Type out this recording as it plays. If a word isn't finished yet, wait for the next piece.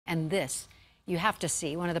And this, you have to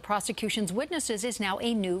see. One of the prosecution's witnesses is now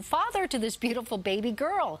a new father to this beautiful baby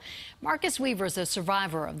girl. Marcus Weaver is a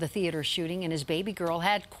survivor of the theater shooting, and his baby girl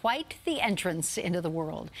had quite the entrance into the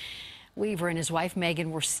world. Weaver and his wife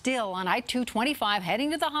Megan were still on I-225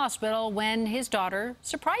 heading to the hospital when his daughter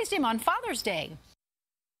surprised him on Father's Day.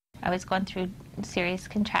 I was going through serious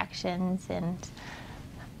contractions, and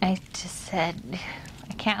I just said,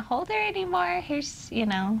 I can't hold her anymore. Here's,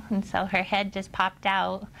 and so her head just popped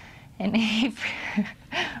out, and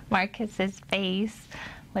Marcus's face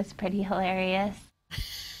was pretty hilarious.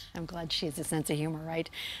 I'm glad she has a sense of humor, right?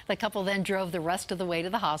 The couple then drove the rest of the way to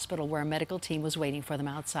the hospital, where a medical team was waiting for them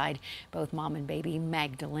outside. Both mom and baby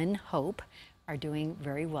Magdalene Hope are doing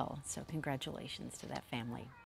very well, so congratulations to that family.